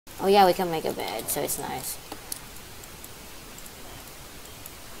Oh yeah, we can make a bed, so it's nice.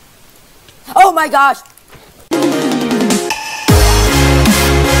 Oh my gosh!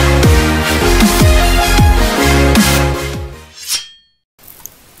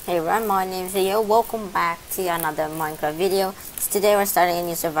 Hey everyone, my name is Theo. Welcome back to another Minecraft video. So today we're starting a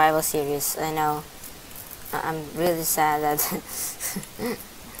new survival series. I know I'm really sad that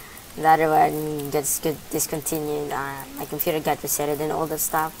the other one gets discontinued. My computer got resetted and all that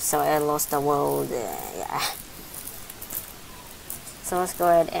stuff, so I lost the world. Yeah. So let's go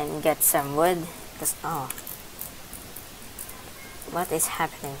ahead and get some wood. Oh, what is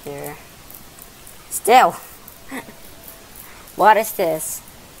happening here? Still, what is this?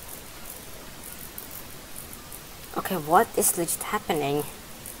 Okay, what is legit happening?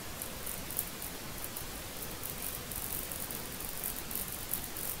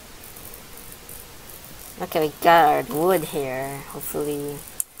 Okay, we got our wood here. Hopefully,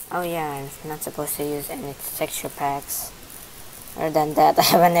 oh yeah, I'm not supposed to use any texture packs. Other than that, I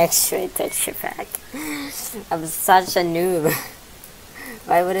have an extra texture pack. I'm such a noob.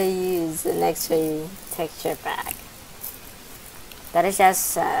 Why would I use an extra texture pack? That is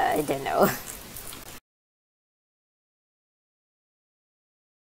just, I don't know.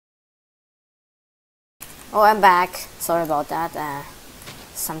 Oh, I'm back. Sorry about that.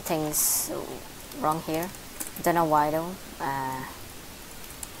 Something's wrong here. Don't know why though.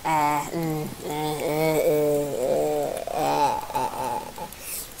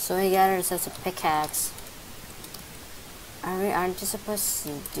 So we got ourselves a pickaxe. Aren't you supposed to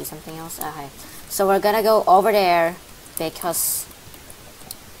do something else? Okay. So we're gonna go over there because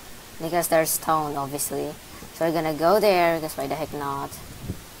there's stone, obviously. So we're gonna go there because why the heck not?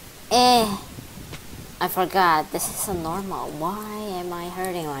 I forgot. This is a normal. Why am I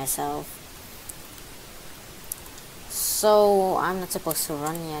hurting myself? So I'm not supposed to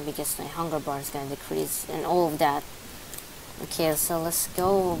run yet because my hunger bar is gonna decrease and all of that. Okay, so let's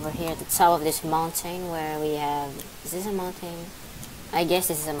go over here to the top of this mountain where we have... Is this a mountain? I guess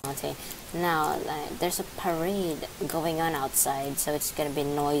this is a mountain. Now, there's a parade going on outside, so it's gonna be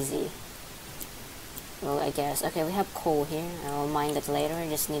noisy. Well, I guess. Okay, we have coal here. I'll mine that later. I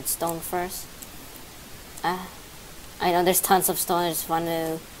just need stone first. I know there's tons of stone. I just want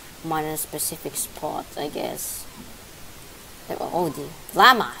to mine a specific spot, I guess. Oh, the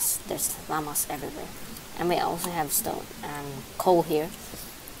llamas. There's llamas everywhere. And we also have stone coal here,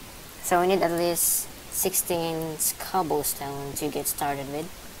 so we need at least 16 cobblestone to get started with.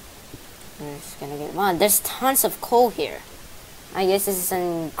 We're just gonna get... Wow, there's tons of coal here. I guess this is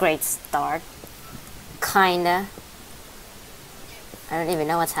a great start. Kinda. I don't even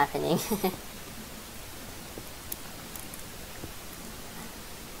know what's happening.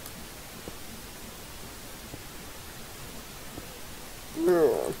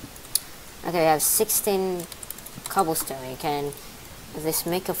 Okay, we have 16 cobblestone. We can at least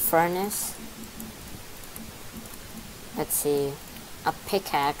make a furnace. Let's see, a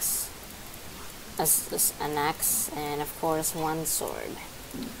pickaxe, an axe, and of course one sword.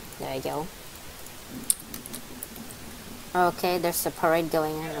 There you go. Okay, there's a parade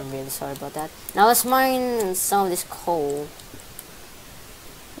going on. I'm really sorry about that. Now let's mine some of this coal.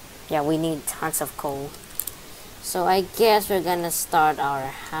 Yeah, we need tons of coal. So I guess we're gonna start our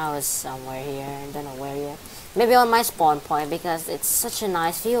house somewhere here. I don't know where yet. Maybe on my spawn point because it's such a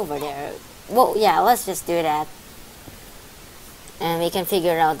nice view over there. Well, yeah, let's just do that. And we can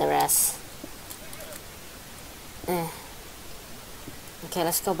figure out the rest. Okay,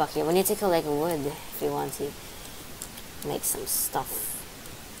 let's go back here. We need to collect wood if we want to make some stuff.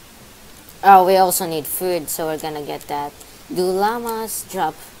 Oh, we also need food, so we're gonna get that. Do llamas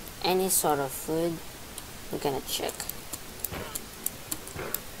drop any sort of food? We're gonna check.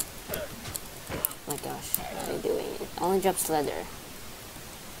 Oh my gosh, what are they doing? It only drops leather.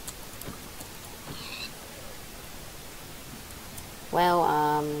 Well,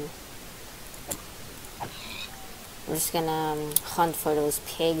 we're just gonna hunt for those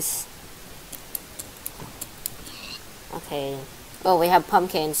pigs. Okay. Oh, we have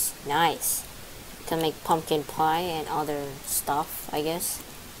pumpkins. Nice. Can make pumpkin pie and other stuff, I guess.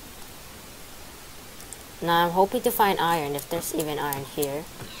 Now I'm hoping to find iron, if there's even iron here.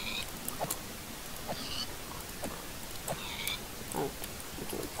 Oh,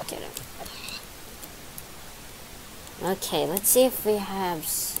 get him. Okay, let's see if we have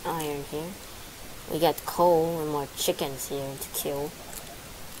iron here. We got coal and more chickens here to kill.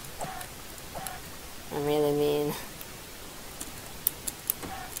 I'm really mean.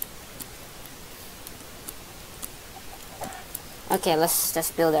 Okay, let's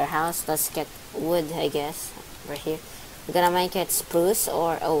just build our house. Let's get wood, I guess, right here. We're gonna make it spruce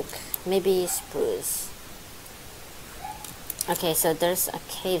or oak. Maybe spruce. Okay, so there's a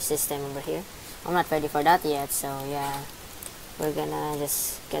cave system over here. I'm not ready for that yet, so yeah. We're gonna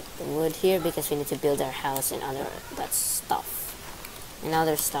just get the wood here because we need to build our house and other that stuff. And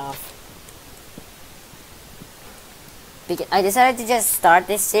other stuff. Because I decided to just start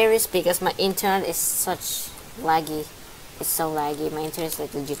this series because my internet is such laggy. It's so laggy. My internet is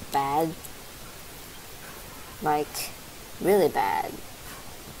like legit bad. Like, really bad.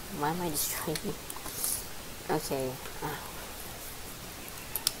 Why am I destroying it? Okay.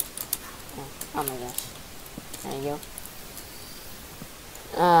 Oh my gosh. There you go.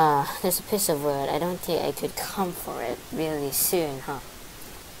 There's a piece of wood. I don't think I could come for it really soon, huh?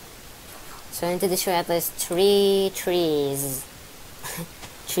 So I need to destroy at least 3 trees.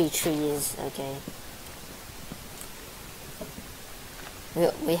 3 trees, okay.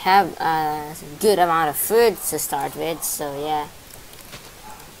 We have a good amount of food to start with, so yeah.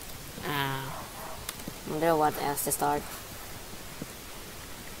 I wonder what else to start.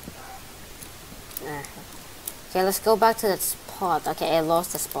 Okay, let's go back to that spot. Okay, I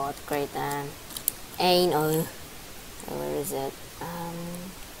lost the spot. Great. Where is it?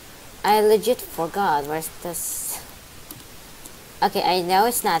 I legit forgot. Where's this? Okay, I know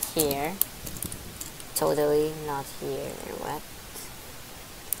it's not here. Totally not here. What?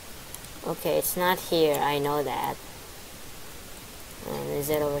 Okay, it's not here. I know that. And is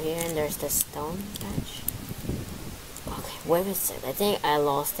it over here? And there's the stone patch. Okay, where is it? I think I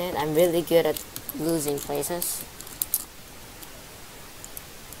lost it. I'm really good at losing places.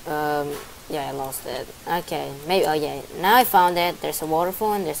 Yeah, I lost it. Okay, maybe, oh yeah, now I found it. There's a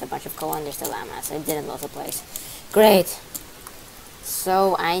waterfall and there's a bunch of coal and there's the llamas. I didn't lose the place. Great.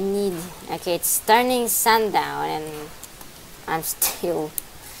 So I need, okay, it's turning sundown and I'm still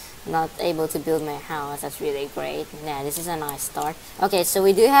not able to build my house. That's really great. Yeah, this is a nice start. Okay, so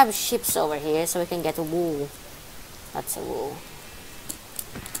we do have ships over here so we can get wool. That's a wool.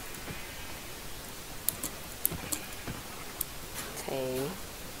 Okay.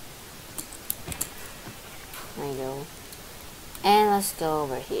 There you go. And let's go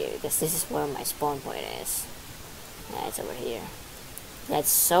over here because this is where my spawn point is. Yeah, it's over here.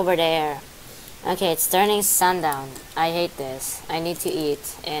 That's over there. Okay, it's turning sundown. I hate this. I need to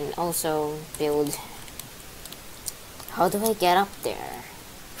eat and also build. How do I get up there?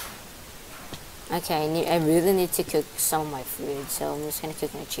 Okay, I really need to cook some of my food, so I'm just gonna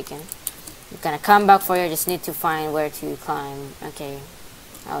cook my chicken. I'm gonna come back for you. Just need to find where to climb. Okay.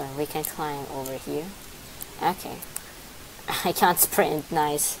 Oh, we can climb over here. Okay. I can't sprint.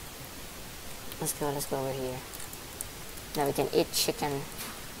 Nice. Let's go over here. Now we can eat chicken.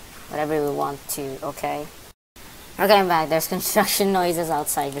 Whatever we want to, okay? Okay, I'm back. There's construction noises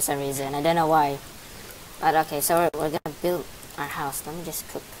outside for some reason. I don't know why. But okay, so we're gonna build our house. Let me just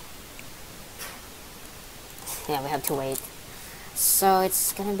cook. Yeah, we have to wait. So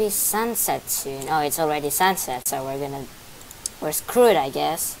it's gonna be sunset soon. Oh, it's already sunset, so we're screwed, I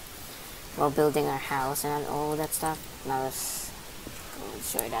guess. We're building our house and all that stuff. Now let's go and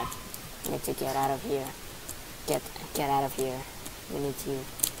show that. We need to get out of here. Get out of here. We need to.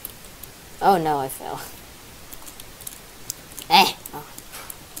 Oh no, I fell. Oh.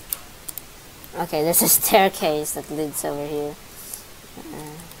 Okay, there's a staircase that leads over here.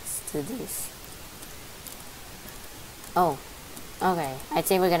 Let's do this. Oh, okay. I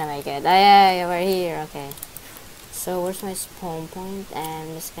think we're gonna make it. Yeah, we're here. Okay. So where's my spawn point?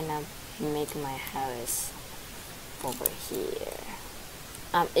 I'm just gonna make my house over here.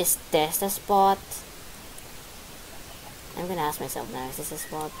 Is this the spot? I'm gonna ask myself now. Is this the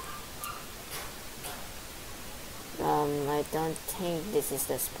spot? I don't think this is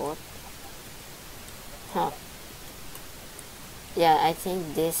the spot. Huh. Yeah, I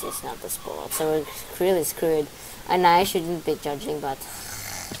think this is not the spot. So we're really screwed. And I shouldn't be judging, but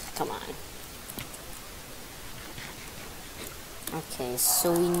come on. Okay,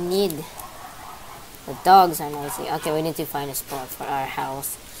 so we need. The dogs are noisy. Okay, we need to find a spot for our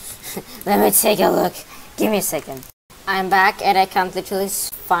house. Let me take a look. Give me a second. I'm back and I can't literally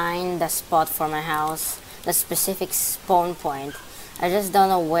find the spot for my house. The specific spawn point. I just don't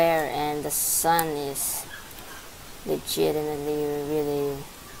know where, and the sun is legitimately really.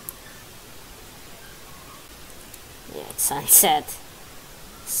 Yeah, it's sunset.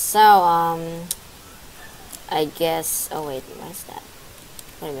 So, I guess. Oh, wait, what is that?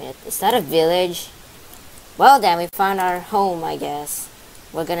 Wait a minute. Is that a village? Well, then, we found our home, I guess.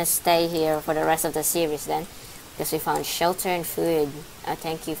 We're gonna stay here for the rest of the series then. Because we found shelter and food.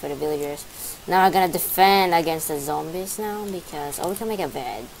 Thank you for the villagers. Now we're gonna defend against the zombies now because. Oh, we can make a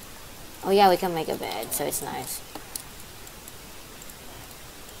bed. Oh, yeah, we can make a bed, so it's nice.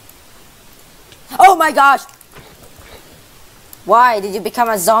 Oh my gosh! Why did you become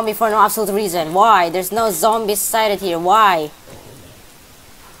a zombie for no absolute reason? Why? There's no zombies sighted here. Why?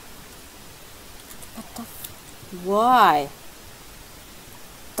 Why?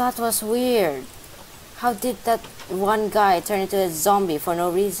 That was weird. How did that one guy turn into a zombie for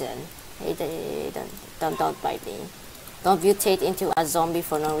no reason? Hey, don't bite me. Don't mutate into a zombie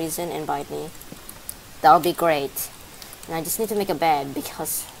for no reason and bite me. That'll be great. And I just need to make a bed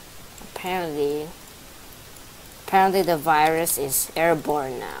because apparently the virus is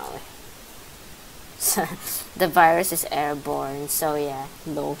airborne now. The virus is airborne, so yeah,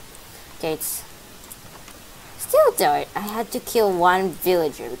 no. Okay, it's still dirt. I had to kill one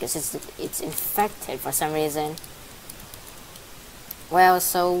villager because it's infected for some reason. Well,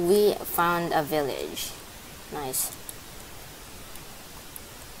 so we found a village. Nice.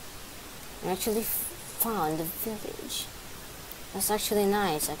 I actually found a village. That's actually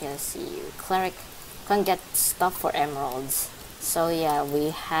nice. Okay, let's see. Cleric can't get stuff for emeralds. So yeah,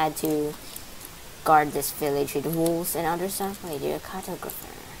 we had to guard this village with wolves and other stuff. Wait, you're a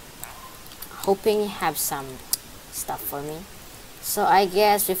cartographer. Hoping you have some stuff for me. So I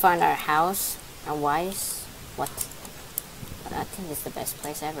guess we found our house. And why is what? I think it's the best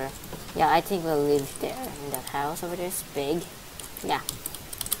place ever. Yeah, I think we'll live there in that house over there. It's big. Yeah.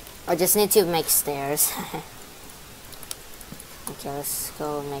 I just need to make stairs. Okay, let's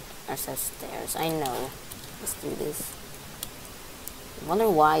go make ourselves stairs. I know. Let's do this. I wonder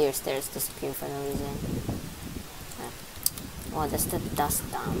why your stairs disappear for no reason. Oh, that's the dust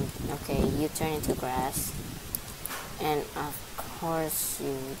dump. Okay, you turn into grass. And of course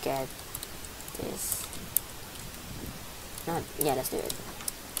you get this. Yeah, let's do it.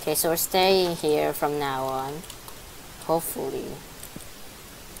 Okay, so we're staying here from now on. Hopefully.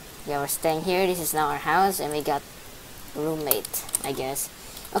 Yeah, we're staying here. This is now our house, and we got a roommate, I guess.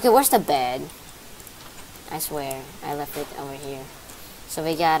 Okay, where's the bed? I swear, I left it over here. So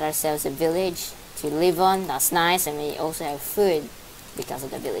we got ourselves a village to live on. That's nice, and we also have food because of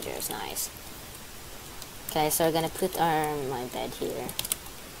the villagers. Nice. Okay, so we're gonna put my bed here.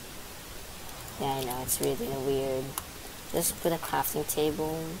 Yeah, I know, it's really weird. Just put a crafting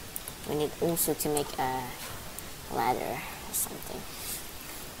table. We need also to make a ladder or something.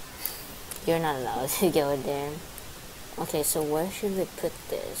 You're not allowed to go there. Okay, so where should we put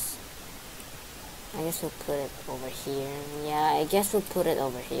this? I guess we'll put it over here. Yeah, I guess we'll put it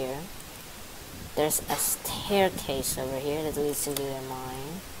over here. There's a staircase over here that leads into their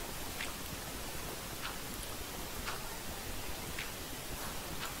mine.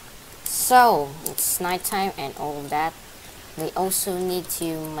 So, it's nighttime and all of that. We also need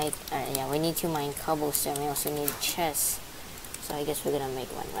to make, we need to mine cobblestone. We also need chests. So I guess we're gonna make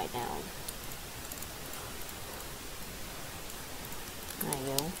one right now. There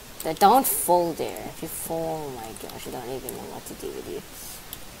you go. Don't fall there. If you fall, oh my gosh, I don't even know what to do with you.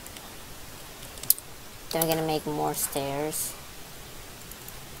 Then we're gonna make more stairs.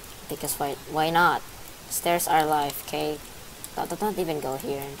 Because why not? Stairs are life, okay? Don't even go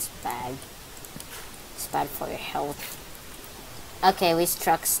here, it's bad. It's bad for your health. Okay, we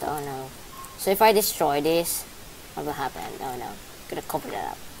struck stone now. So if I destroy this, what will happen? Oh no, gonna cover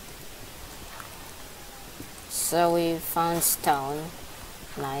that up. So we found stone.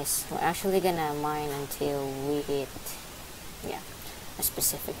 Nice. We're actually gonna mine until we hit, yeah, a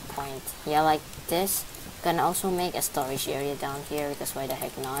specific point. Yeah, like this. Gonna also make a storage area down here because why the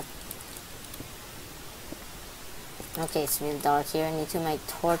heck not? Okay, it's really dark here. I need to make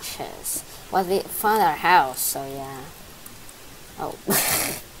torches. Well, we found our house, so yeah. Oh.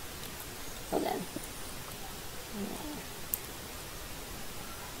 Hold on.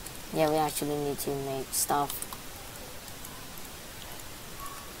 Yeah, we actually need to make stuff.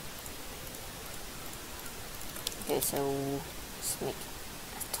 Okay, so let's make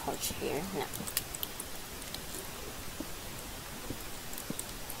a torch here. No.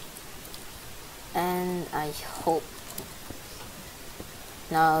 And I hope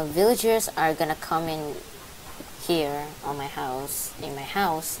now villagers are gonna come in here on my house, in my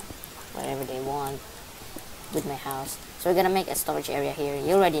house, whatever they want with my house. So we're gonna make a storage area here.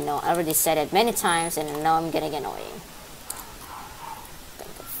 You already know, I already said it many times and now I'm getting annoying.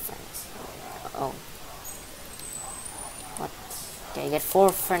 Oh. What? Okay, you get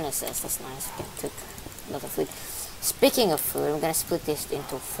 4 furnaces, that's nice. Okay, took a lot of food. Speaking of food, I'm gonna split this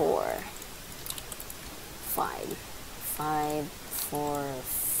into 4. 5, 4,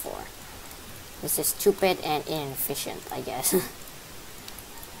 4. This is stupid and inefficient, I guess.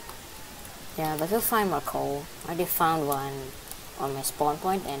 Yeah, but we'll find more coal. I already found one on my spawn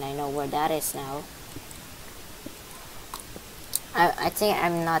point and I know where that is now. I think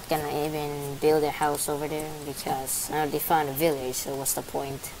I'm not gonna even build a house over there because I already found a village, so what's the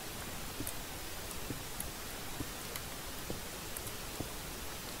point?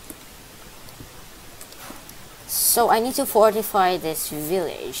 So I need to fortify this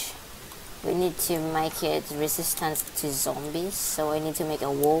village. We need to make it resistant to zombies, so I need to make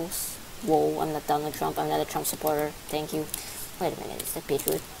a walls. Whoa, I'm not Donald Trump, I'm not a Trump supporter, thank you. Wait a minute, is that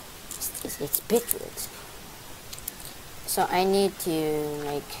beetroot? It's beetroot. So I need to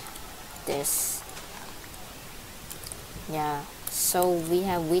make this. Yeah, so we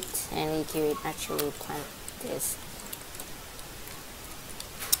have wheat and we can actually plant this.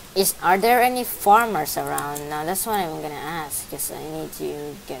 Are there any farmers around? Now that's what I'm gonna ask, because I need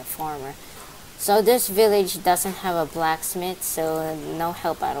to get a farmer. So this village doesn't have a blacksmith, so no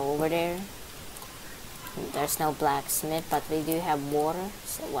help at all over there. There's no blacksmith, but we do have water,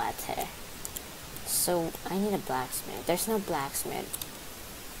 so water. So I need a blacksmith. There's no blacksmith.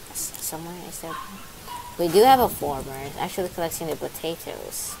 Somewhere is there? We do have a farmer. It's actually collecting the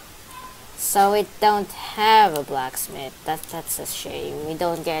potatoes. So we don't have a blacksmith. That's a shame. We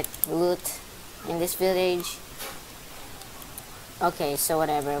don't get loot in this village. Okay, so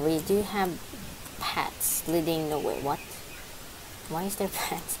whatever. We do have paths leading nowhere. What? Why is there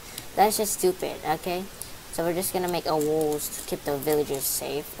paths? That's just stupid, okay? So we're just gonna make a walls to keep the villagers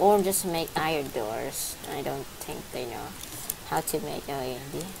safe, or just make iron doors. I don't think they know how to make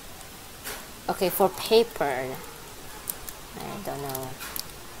okay, for paper, I don't know.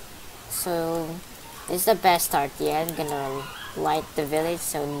 So this is the best start yet. I'm gonna light the village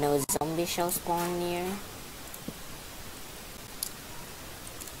so no zombie shall spawn near.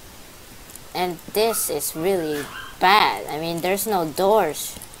 And this is really bad. I mean, there's no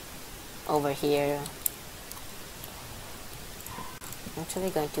doors over here. I'm actually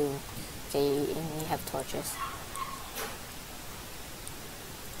going to... Okay, you have torches.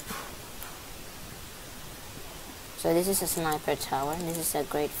 So this is a sniper tower. This is a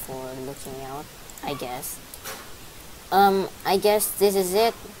great for looking out, I guess. I guess this is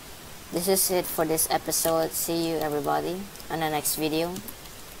it. This is it for this episode. See you everybody on the next video.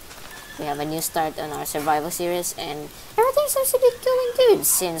 We have a new start on our survival series, and everything seems to be going good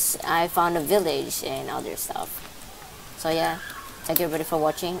since I found a village and other stuff. So yeah, thank you everybody for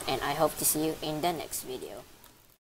watching, and I hope to see you in the next video.